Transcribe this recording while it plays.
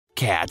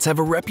Cats have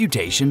a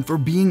reputation for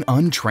being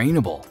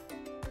untrainable.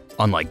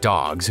 Unlike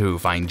dogs who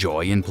find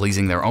joy in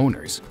pleasing their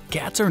owners,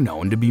 cats are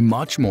known to be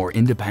much more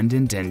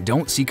independent and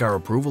don't seek our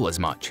approval as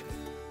much.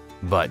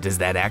 But does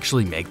that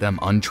actually make them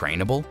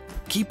untrainable?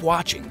 Keep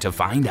watching to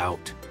find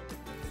out.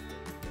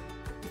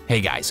 Hey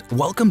guys,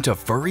 welcome to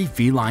Furry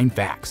Feline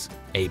Facts,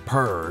 a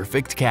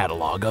perfect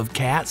catalog of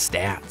cat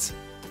stats.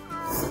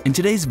 In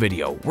today's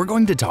video, we're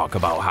going to talk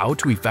about how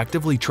to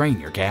effectively train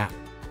your cat.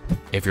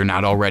 If you're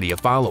not already a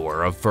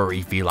follower of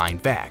Furry Feline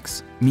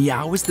Facts,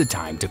 meow is the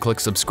time to click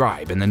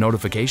subscribe and the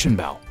notification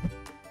bell.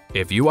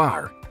 If you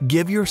are,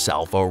 give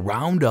yourself a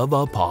round of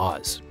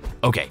applause.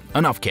 Okay,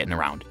 enough kidding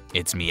around.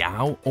 It's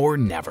meow or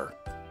never.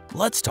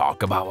 Let's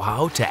talk about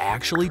how to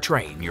actually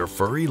train your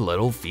furry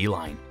little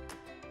feline.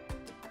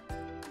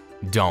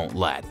 Don't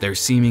let their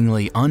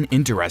seemingly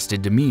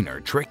uninterested demeanor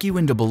trick you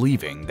into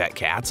believing that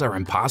cats are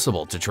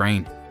impossible to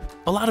train.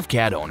 A lot of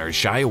cat owners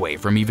shy away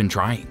from even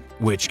trying,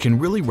 which can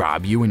really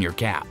rob you and your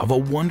cat of a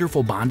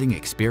wonderful bonding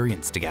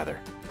experience together.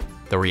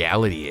 The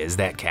reality is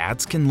that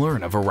cats can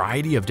learn a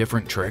variety of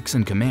different tricks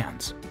and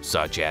commands,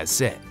 such as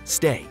sit,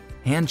 stay,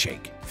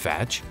 handshake,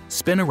 fetch,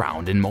 spin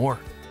around, and more.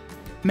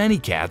 Many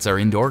cats are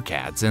indoor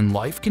cats and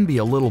life can be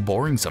a little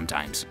boring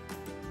sometimes.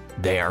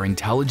 They are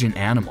intelligent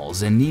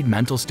animals and need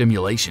mental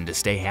stimulation to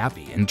stay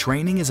happy, and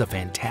training is a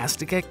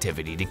fantastic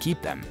activity to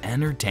keep them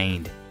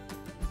entertained.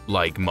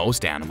 Like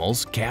most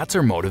animals, cats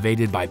are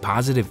motivated by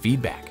positive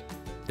feedback.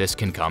 This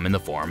can come in the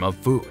form of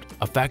food,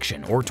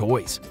 affection, or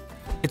toys.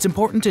 It's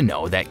important to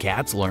know that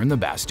cats learn the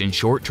best in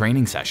short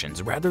training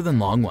sessions rather than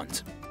long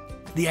ones.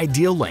 The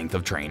ideal length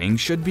of training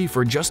should be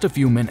for just a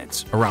few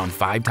minutes, around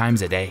 5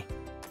 times a day.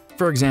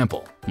 For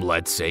example,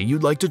 let's say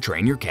you'd like to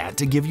train your cat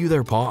to give you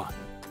their paw,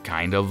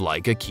 kind of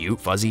like a cute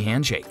fuzzy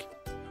handshake.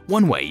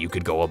 One way you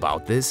could go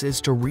about this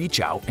is to reach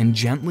out and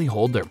gently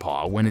hold their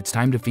paw when it's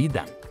time to feed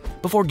them,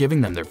 before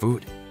giving them their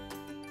food.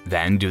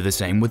 Then do the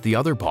same with the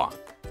other paw.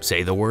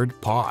 Say the word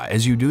paw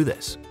as you do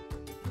this.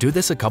 Do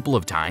this a couple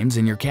of times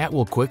and your cat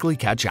will quickly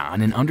catch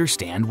on and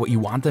understand what you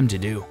want them to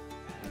do.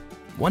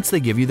 Once they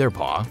give you their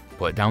paw,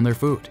 put down their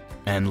food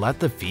and let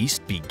the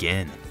feast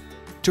begin.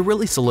 To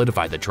really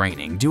solidify the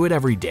training, do it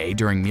every day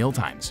during meal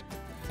times.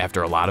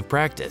 After a lot of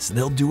practice,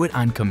 they'll do it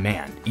on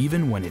command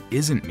even when it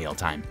isn't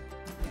mealtime.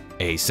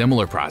 A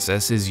similar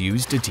process is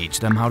used to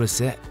teach them how to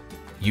sit.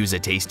 Use a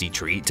tasty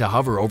treat to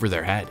hover over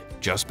their head,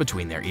 just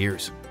between their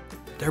ears.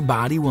 Their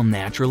body will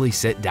naturally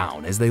sit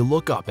down as they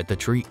look up at the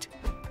treat.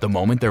 The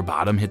moment their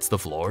bottom hits the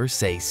floor,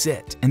 say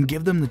sit and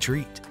give them the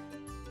treat.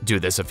 Do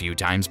this a few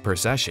times per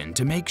session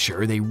to make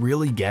sure they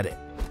really get it.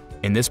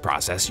 In this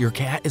process, your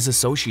cat is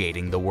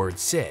associating the word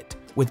sit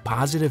with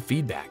positive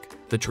feedback,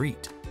 the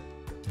treat.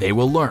 They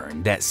will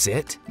learn that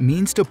sit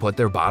means to put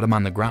their bottom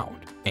on the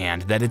ground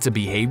and that it's a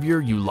behavior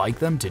you like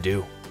them to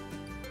do.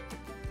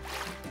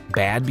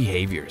 Bad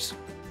behaviors.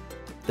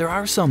 There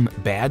are some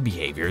bad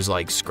behaviors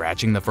like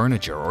scratching the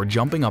furniture or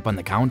jumping up on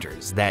the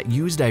counters that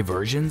use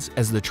diversions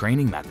as the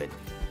training method.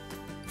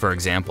 For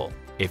example,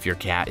 if your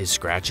cat is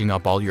scratching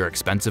up all your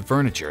expensive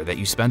furniture that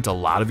you spent a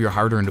lot of your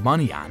hard-earned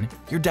money on,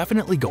 you're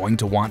definitely going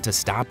to want to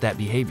stop that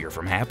behavior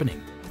from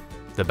happening.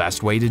 The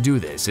best way to do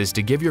this is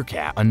to give your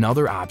cat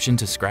another option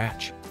to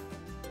scratch.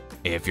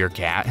 If your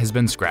cat has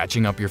been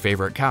scratching up your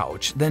favorite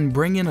couch, then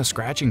bring in a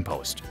scratching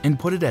post and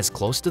put it as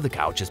close to the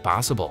couch as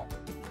possible.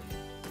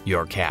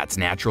 Your cat's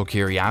natural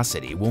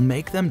curiosity will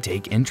make them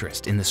take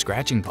interest in the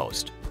scratching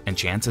post, and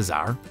chances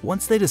are,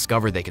 once they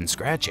discover they can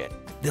scratch it,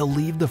 they'll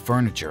leave the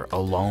furniture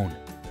alone.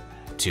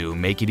 To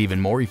make it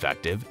even more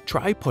effective,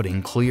 try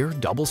putting clear,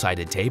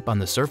 double-sided tape on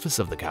the surface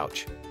of the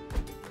couch.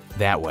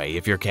 That way,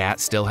 if your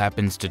cat still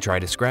happens to try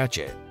to scratch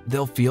it,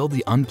 they'll feel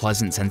the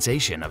unpleasant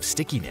sensation of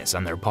stickiness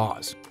on their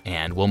paws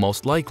and will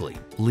most likely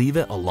leave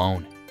it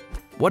alone.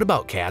 What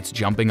about cats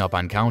jumping up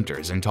on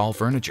counters and tall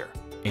furniture?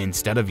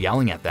 Instead of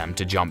yelling at them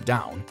to jump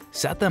down,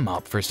 set them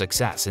up for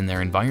success in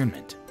their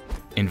environment.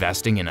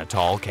 Investing in a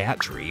tall cat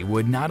tree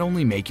would not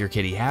only make your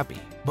kitty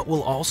happy, but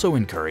will also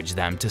encourage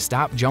them to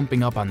stop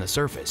jumping up on the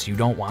surface you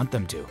don't want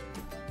them to.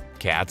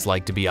 Cats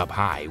like to be up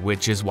high,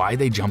 which is why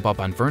they jump up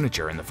on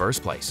furniture in the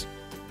first place.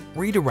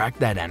 Redirect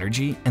that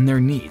energy and their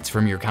needs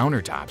from your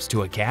countertops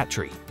to a cat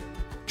tree.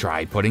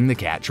 Try putting the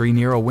cat tree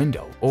near a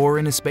window or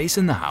in a space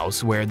in the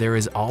house where there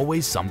is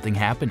always something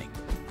happening.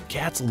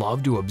 Cats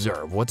love to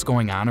observe what's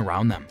going on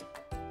around them.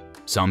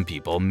 Some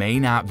people may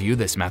not view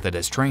this method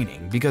as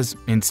training because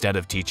instead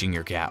of teaching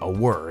your cat a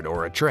word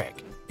or a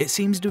trick, it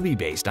seems to be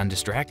based on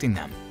distracting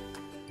them.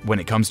 When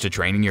it comes to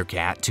training your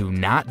cat to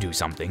not do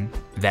something,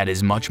 that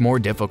is much more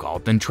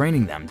difficult than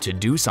training them to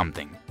do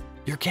something.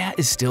 Your cat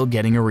is still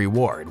getting a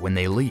reward when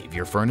they leave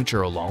your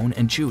furniture alone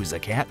and choose a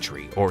cat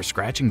tree or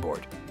scratching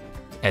board.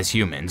 As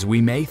humans,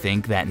 we may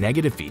think that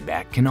negative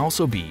feedback can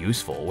also be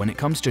useful when it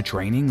comes to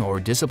training or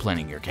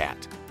disciplining your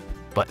cat.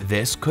 But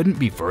this couldn't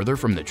be further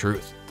from the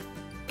truth.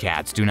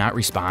 Cats do not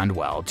respond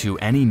well to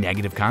any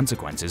negative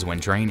consequences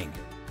when training.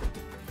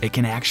 It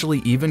can actually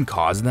even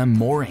cause them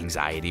more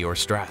anxiety or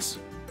stress.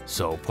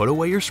 So put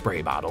away your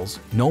spray bottles,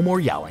 no more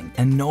yelling,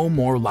 and no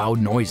more loud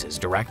noises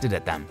directed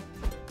at them.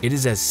 It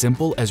is as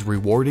simple as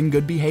rewarding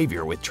good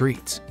behavior with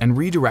treats and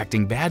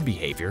redirecting bad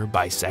behavior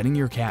by setting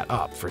your cat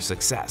up for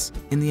success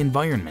in the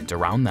environment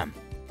around them.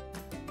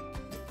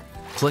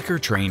 Clicker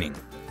training.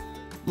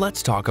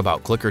 Let's talk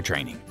about clicker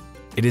training.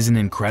 It is an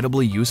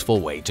incredibly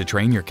useful way to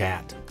train your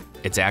cat.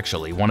 It's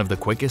actually one of the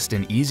quickest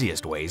and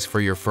easiest ways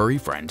for your furry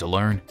friend to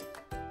learn.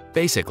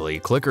 Basically,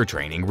 clicker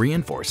training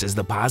reinforces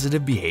the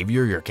positive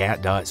behavior your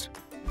cat does.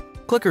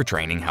 Clicker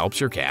training helps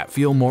your cat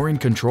feel more in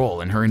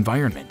control in her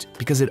environment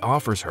because it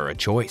offers her a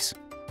choice.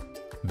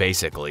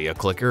 Basically, a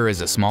clicker is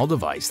a small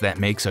device that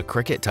makes a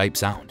cricket-type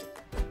sound.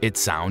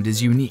 Its sound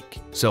is unique,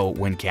 so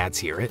when cats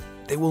hear it,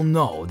 they will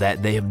know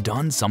that they have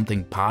done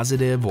something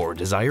positive or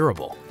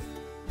desirable.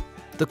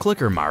 The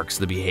clicker marks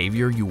the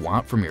behavior you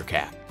want from your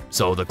cat,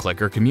 so the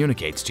clicker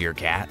communicates to your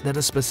cat that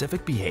a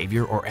specific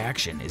behavior or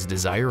action is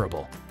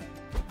desirable.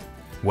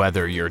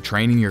 Whether you're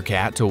training your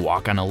cat to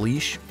walk on a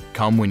leash,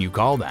 come when you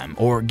call them,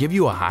 or give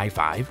you a high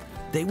five,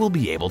 they will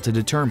be able to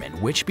determine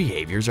which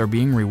behaviors are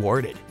being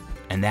rewarded,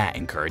 and that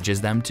encourages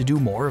them to do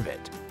more of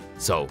it.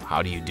 So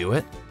how do you do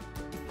it?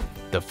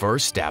 The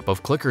first step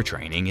of clicker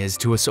training is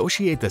to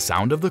associate the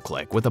sound of the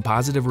click with a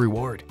positive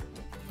reward.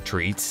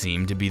 Treats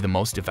seem to be the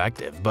most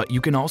effective, but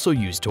you can also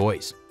use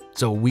toys.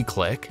 So we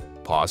click,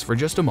 pause for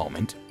just a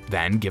moment,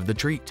 then give the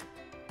treat.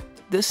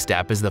 This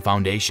step is the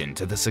foundation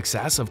to the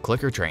success of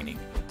clicker training,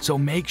 so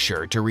make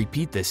sure to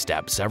repeat this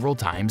step several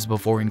times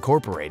before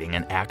incorporating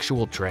an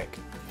actual trick.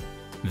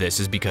 This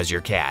is because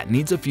your cat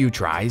needs a few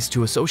tries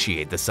to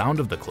associate the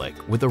sound of the click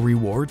with a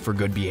reward for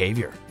good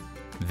behavior.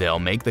 They'll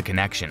make the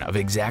connection of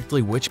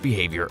exactly which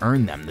behavior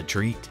earned them the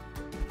treat.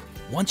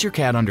 Once your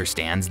cat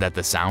understands that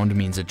the sound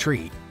means a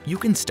treat, you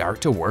can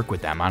start to work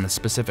with them on a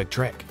specific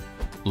trick.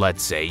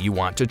 Let's say you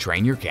want to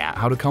train your cat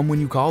how to come when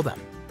you call them.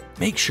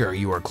 Make sure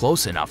you are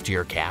close enough to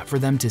your cat for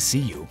them to see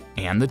you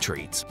and the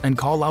treats and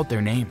call out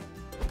their name.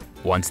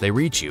 Once they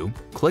reach you,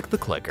 click the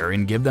clicker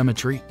and give them a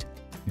treat.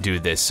 Do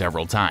this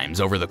several times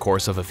over the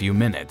course of a few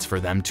minutes for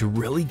them to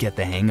really get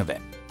the hang of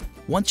it.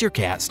 Once your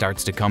cat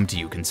starts to come to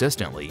you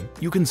consistently,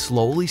 you can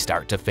slowly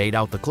start to fade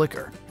out the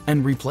clicker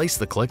and replace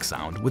the click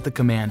sound with the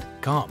command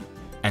 "come"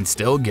 and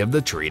still give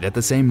the treat at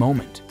the same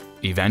moment.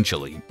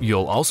 Eventually,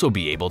 you'll also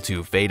be able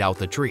to fade out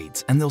the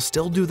treats and they'll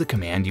still do the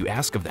command you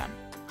ask of them.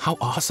 How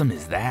awesome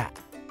is that?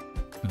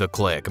 The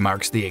click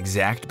marks the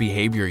exact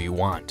behavior you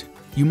want.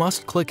 You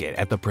must click it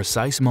at the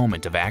precise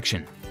moment of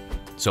action.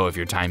 So if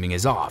your timing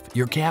is off,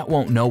 your cat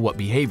won't know what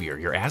behavior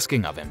you're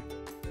asking of him.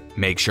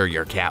 Make sure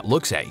your cat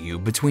looks at you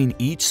between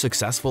each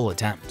successful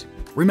attempt.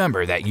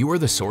 Remember that you are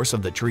the source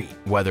of the treat,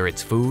 whether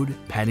it's food,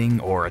 petting,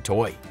 or a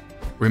toy.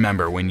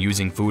 Remember, when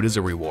using food as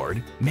a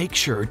reward, make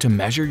sure to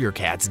measure your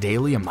cat's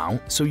daily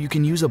amount so you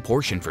can use a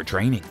portion for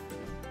training.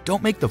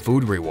 Don't make the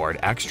food reward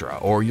extra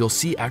or you'll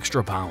see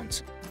extra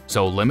pounds.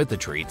 So limit the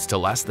treats to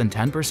less than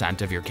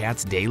 10% of your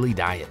cat's daily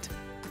diet.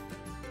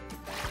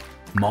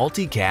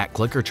 Multi-cat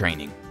clicker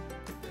training.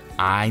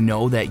 I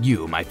know that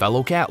you, my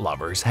fellow cat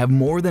lovers, have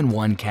more than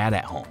one cat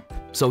at home.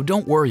 So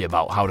don't worry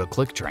about how to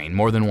click train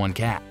more than one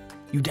cat.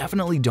 You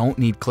definitely don't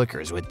need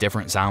clickers with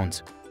different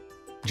sounds.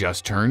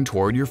 Just turn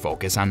toward your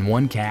focus on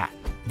one cat.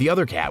 The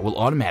other cat will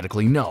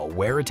automatically know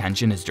where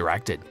attention is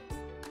directed.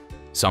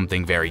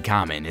 Something very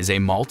common is a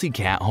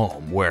multi-cat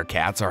home where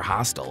cats are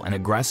hostile and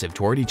aggressive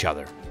toward each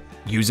other.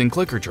 Using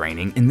clicker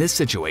training in this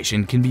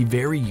situation can be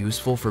very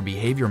useful for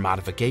behavior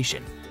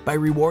modification by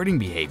rewarding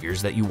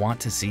behaviors that you want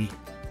to see.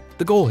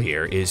 The goal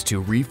here is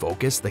to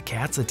refocus the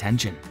cat's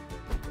attention.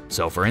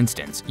 So for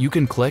instance, you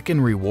can click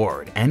and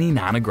reward any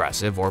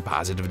non-aggressive or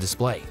positive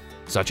display,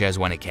 such as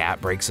when a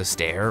cat breaks a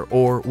stair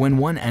or when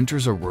one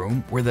enters a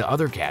room where the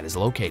other cat is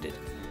located.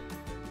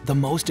 The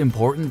most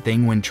important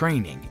thing when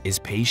training is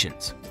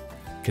patience.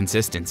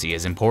 Consistency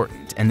is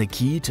important and the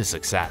key to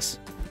success.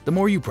 The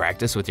more you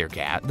practice with your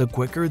cat, the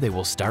quicker they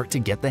will start to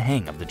get the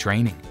hang of the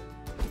training.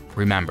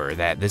 Remember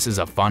that this is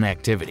a fun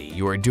activity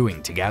you are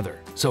doing together,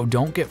 so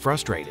don't get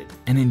frustrated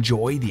and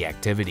enjoy the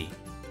activity.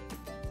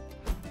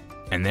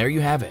 And there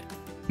you have it.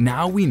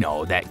 Now we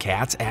know that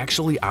cats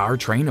actually are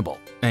trainable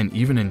and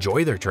even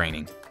enjoy their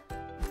training.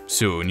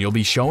 Soon you'll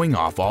be showing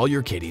off all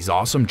your kitty's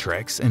awesome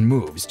tricks and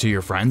moves to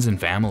your friends and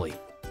family.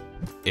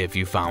 If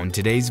you found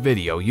today's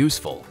video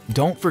useful,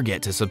 don't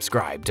forget to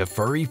subscribe to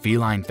Furry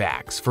Feline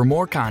Facts for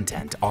more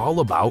content all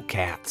about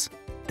cats.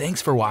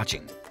 Thanks for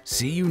watching.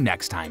 See you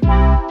next time.